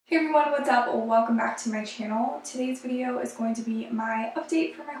Hey everyone, what's up? Welcome back to my channel. Today's video is going to be my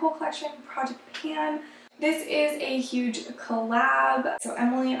update for my whole collection, Project Pan. This is a huge collab. So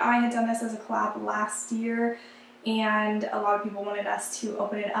Emily and I had done this as a collab last year, and a lot of people wanted us to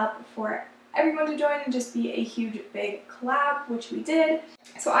open it up for everyone to join and just be a huge big collab, which we did.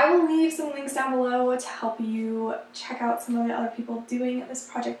 So I will leave some links down below to help you check out some of the other people doing this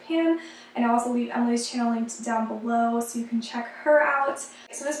Project Pan, and I'll also leave Emily's channel linked down below so you can check her out.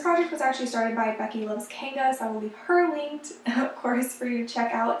 So this project was actually started by Becky Loves Kanga, so I will leave her linked, of course, for you to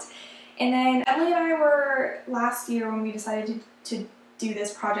check out. And then Emily and I were, last year when we decided to do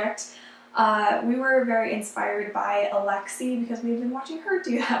this project, we were very inspired by Alexi because we had been watching her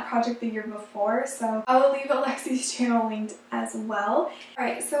do that project the year before, so I will leave Alexi's channel linked as well.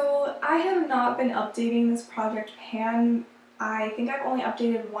 Alright, so I have not been updating this Project Pan. I think I've only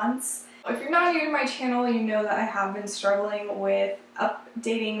updated once. If you're not new to my channel, you know that I have been struggling with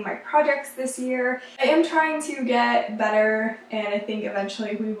updating my projects this year. I am trying to get better, and I think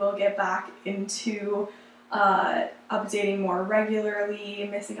eventually we will get back into updating more regularly,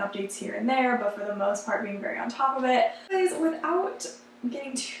 missing updates here and there, but for the most part being very on top of it. Anyways, without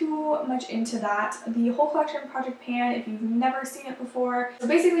getting too much into that, the whole collection Project Pan, if you've never seen it before, so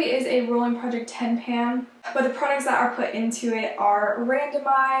basically is a rolling Project 10 pan, but the products that are put into it are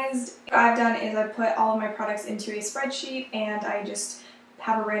randomized. What I've done is I put all of my products into a spreadsheet, and I just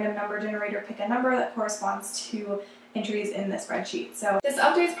have a random number generator pick a number that corresponds to entries in the spreadsheet. So this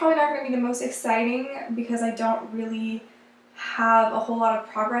update is probably not going to be the most exciting because I don't really have a whole lot of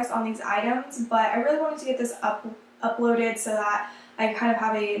progress on these items, but I really wanted to get this uploaded so that I kind of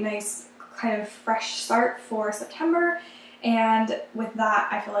have a nice kind of fresh start for September, and with that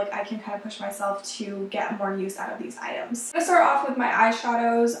I feel like I can kind of push myself to get more use out of these items. I'm going to start off with my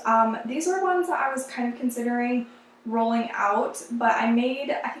eyeshadows. These were ones that I was kind of considering rolling out, but I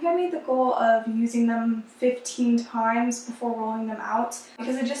think I made the goal of using them 15 times before rolling them out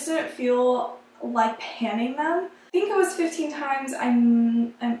because I just didn't feel like panning them. I think it was 15 times.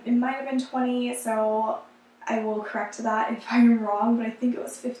 It might have been 20, so I will correct that if I'm wrong, but I think it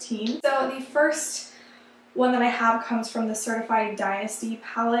was 15. So the first one that I have comes from the Certifeye Dynasty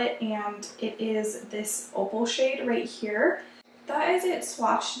palette, and it is this opal shade right here. That is it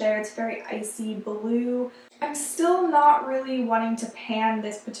swatched there. It's very icy blue. I'm still not really wanting to pan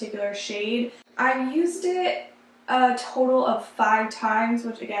this particular shade. I've used it a total of 5 times,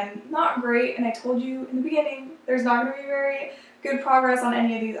 which again, not great, and I told you in the beginning there's not going to be very good progress on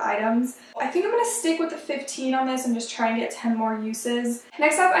any of these items. I think I'm going to stick with the 15 on this and just try and get 10 more uses.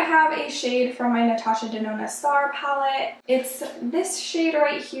 Next up, I have a shade from my Natasha Denona Star palette. It's this shade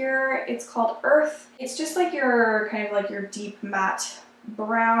right here. It's called Earth. It's just like your kind of like your deep matte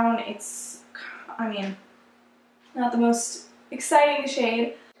brown. It's, I mean, not the most exciting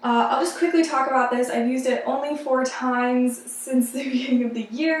shade. I'll just quickly talk about this. I've used it only 4 times since the beginning of the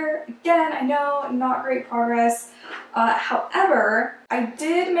year. Again, I know, not great progress. However, I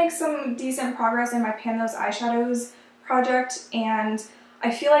did make some decent progress in my Pan Those Eyeshadows project, and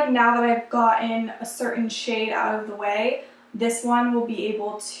I feel like now that I've gotten a certain shade out of the way, this one will be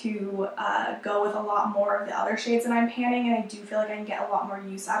able to go with a lot more of the other shades that I'm panning, and I do feel like I can get a lot more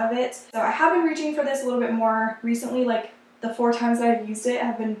use out of it. So I have been reaching for this a little bit more recently, like the 4 times that I've used it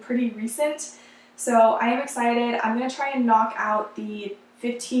have been pretty recent. So I am excited. I'm going to try and knock out the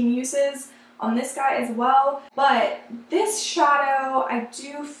 15 uses on this guy as well. But this shadow, I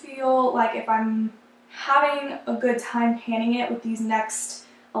do feel like if I'm having a good time panning it with these next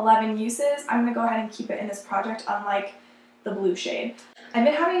 11 uses, I'm going to go ahead and keep it in this project, unlike the blue shade. I've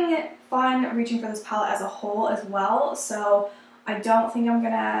been having fun reaching for this palette as a whole as well, so I don't think I'm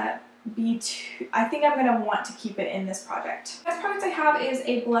going to I think I'm going to want to keep it in this project. The next product I have is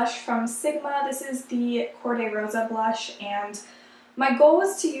a blush from Sigma. This is the Corday Rosa blush, and my goal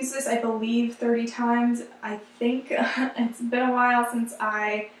was to use this, I believe, 30 times. I think it's been a while since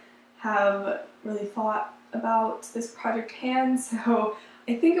I have really thought about this Project Pan, so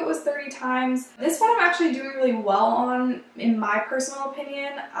I think it was 30 times. This one I'm actually doing really well on, in my personal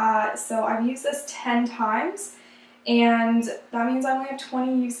opinion. So I've used this 10 times. And that means I only have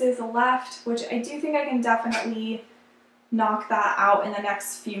 20 uses left, which I do think I can definitely knock that out in the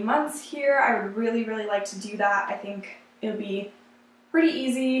next few months here. I would really, really like to do that. I think it'll be pretty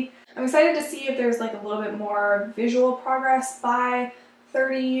easy. I'm excited to see if there's like a little bit more visual progress by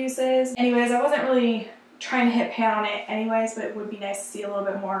 30 uses. Anyways, I wasn't really trying to hit pan on it anyways, but it would be nice to see a little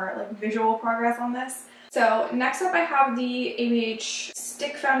bit more like visual progress on this. So next up I have the ABH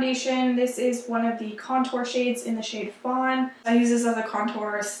Stick Foundation. This is one of the contour shades in the shade Fawn. I use this as a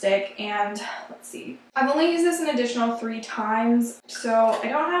contour stick, and let's see. I've only used this an additional 3 times, so I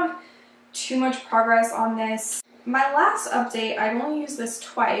don't have too much progress on this. My last update, I've only used this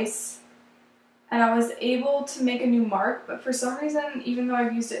twice, and I was able to make a new mark, but for some reason, even though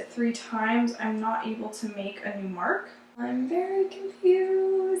I've used it 3 times, I'm not able to make a new mark. I'm very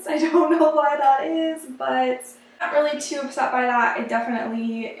confused. I don't know why that is, but I'm not really too upset by that. It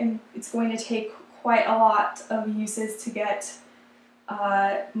definitely, it's going to take quite a lot of uses to get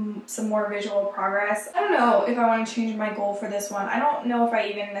some more visual progress. I don't know if I want to change my goal for this one. I don't know if I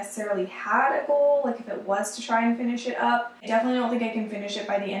even necessarily had a goal, like if it was to try and finish it up. I definitely don't think I can finish it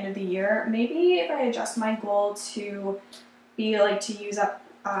by the end of the year. Maybe if I adjust my goal to be like to use up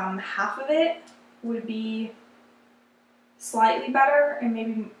half of it would be slightly better and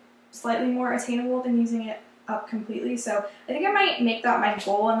maybe slightly more attainable than using it up completely. So I think I might make that my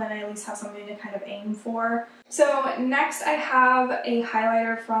goal, and then I at least have something to kind of aim for. So next I have a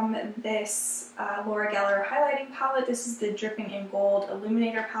highlighter from this Laura Gellar highlighting palette. This is the Dripping in Gold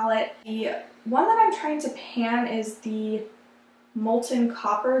Illuminator palette. The one that I'm trying to pan is the Molten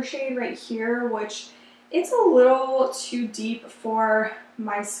Copper shade right here, which it's a little too deep for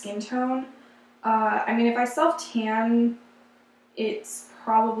my skin tone. I mean, if I self-tan, it's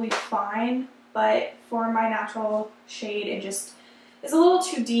probably fine, but for my natural shade, it just is a little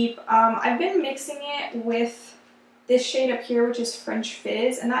too deep. I've been mixing it with this shade up here, which is French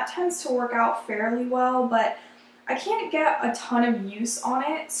Fizz, and that tends to work out fairly well, but I can't get a ton of use on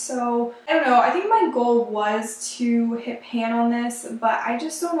it, so I don't know. I think my goal was to hit pan on this, but I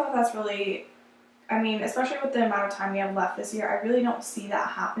just don't know if that's really, I mean, especially with the amount of time we have left this year, I really don't see that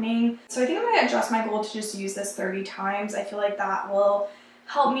happening. So I think I'm going to adjust my goal to just use this 30 times. I feel like that will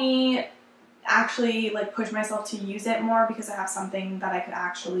help me actually like push myself to use it more, because I have something that I could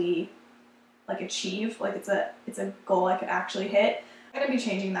actually like achieve. Like it's a goal I could actually hit. I'm going to be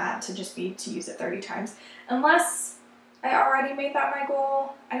changing that to just be to use it 30 times. Unless I already made that my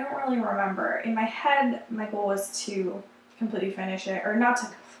goal. I don't really remember. In my head, my goal was to completely finish it, or not to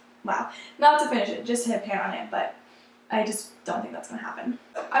finish it, just to hit pan on it, but I just don't think that's going to happen.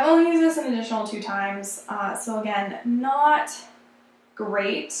 I've only used this an additional 2 times, so again, not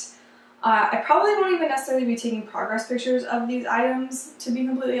great. I probably won't even necessarily be taking progress pictures of these items, to be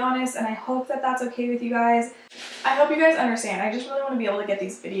completely honest, and I hope that that's okay with you guys. I hope you guys understand. I just really want to be able to get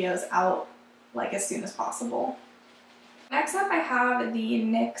these videos out like as soon as possible. Next up I have the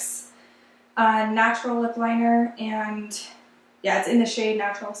NYX Natural Lip Liner, and yeah, it's in the shade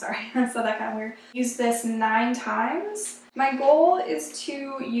Natural, sorry, I said that kind of weird. Use this 9 times. My goal is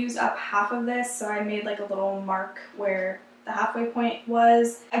to use up half of this, so I made like a little mark where the halfway point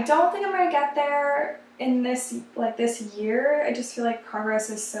was. I don't think I'm gonna get there in this year. I just feel like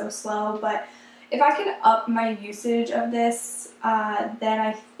progress is so slow, but if I can up my usage of this, then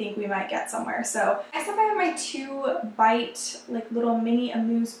I think we might get somewhere. So next up I have my 2 Bite like little mini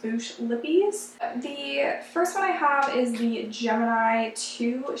Amuse Bouche lippies. The first one I have is the Gemini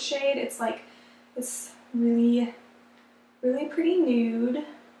 2 shade. It's like this really pretty nude.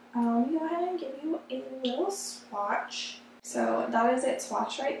 Let me go ahead and give you a little swatch. So that is it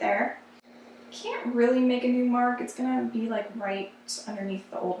swatched right there. Can't really make a new mark. It's gonna be like right underneath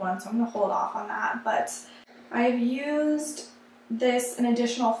the old one, so I'm gonna hold off on that. But I've used this an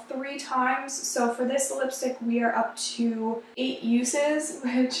additional 3 times, so for this lipstick we are up to 8 uses,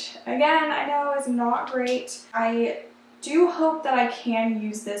 which again I know is not great. I do hope that I can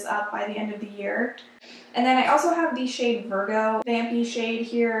use this up by the end of the year. And then I also have the shade Virgo, vampy shade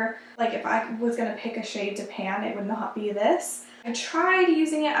here. Like if I was gonna pick a shade to pan, it would not be this. I tried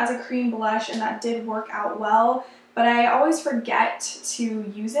using it as a cream blush and that did work out well, but I always forget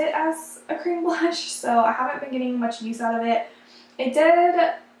to use it as a cream blush, so I haven't been getting much use out of it. I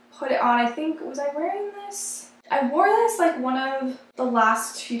did put it on, I think, was I wearing this? I wore this like one of the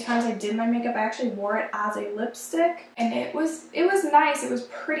last few times I did my makeup. I actually wore it as a lipstick and it was nice, it was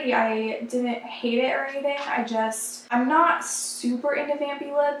pretty. I didn't hate it or anything. I'm not super into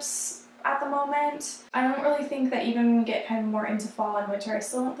vampy lips at the moment. I don't really think that even when we get kind of more into fall and winter, I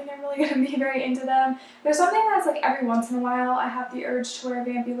still don't think I'm really going to be very into them. There's something that's like every once in a while I have the urge to wear a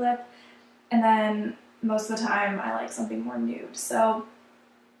vampy lip, and then most of the time I like something more nude. So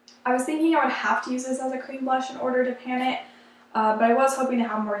I was thinking I would have to use this as a cream blush in order to pan it, but I was hoping to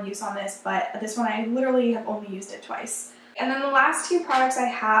have more use on this, but this one I literally have only used it twice. And then the last 2 products I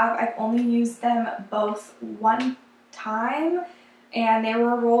have, I've only used them both 1 time, and they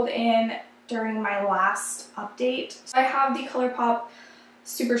were rolled in during my last update. So I have the Colourpop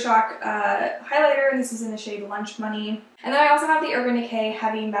Super Shock highlighter. This is in the shade Lunch Money. And then I also have the Urban Decay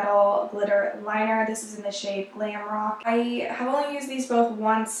Heavy Metal Glitter Liner. This is in the shade Glamrock. I have only used these both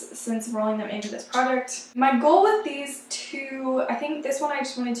once since rolling them into this project. My goal with these two, I think this one I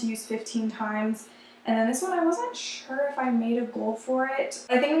just wanted to use 15 times. And then this one I wasn't sure if I made a goal for it.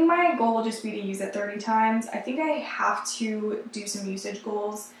 I think my goal will just be to use it 30 times. I think I have to do some usage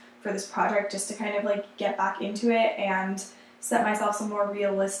goals for this project just to kind of like get back into it and set myself some more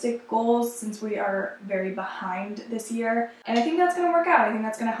realistic goals since we are very behind this year. And I think that's going to work out. I think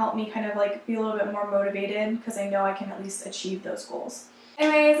that's going to help me kind of like be a little bit more motivated because I know I can at least achieve those goals.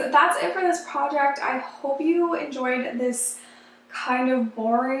 Anyways, that's it for this project. I hope you enjoyed this kind of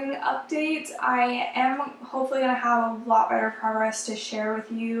boring update. I am hopefully going to have a lot better progress to share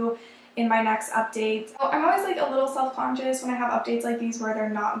with you in my next update. So I'm always like a little self-conscious when I have updates like these where they're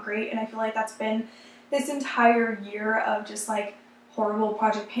not great, and I feel like that's been this entire year of just like horrible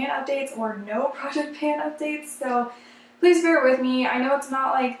Project Pan updates or no Project Pan updates. So please bear with me. I know it's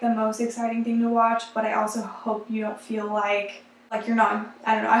not like the most exciting thing to watch, but I also hope you don't feel like you're not,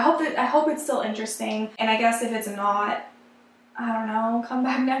 I don't know. I hope it's still interesting. And I guess if it's not, I don't know, come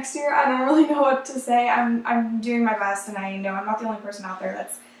back next year. I don't really know what to say. I'm doing my best, and I know I'm not the only person out there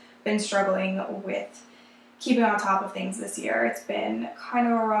that's been struggling with keeping on top of things this year. It's been kind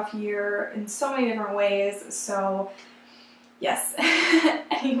of a rough year in so many different ways, so yes.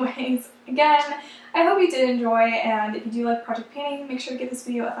 Anyways, again, I hope you did enjoy, and if you do like Project Panning, make sure to give this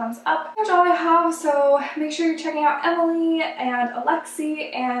video a thumbs up. That's all I have, so make sure you're checking out Emily and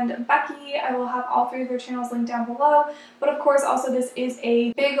Alexi and Becky. I will have all three of their channels linked down below, but of course also this is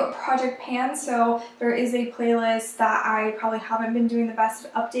a big Project Pan, so there is a playlist that I probably haven't been doing the best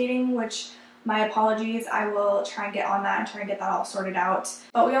at updating, which my apologies. I will try and get on that and try and get that all sorted out.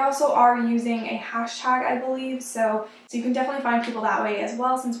 But we also are using a hashtag, I believe, so you can definitely find people that way as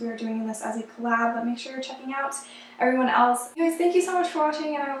well since we are doing this as a collab, but make sure you're checking out everyone else. Anyways, thank you so much for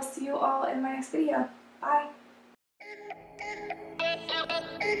watching, and I will see you all in my next video. Bye!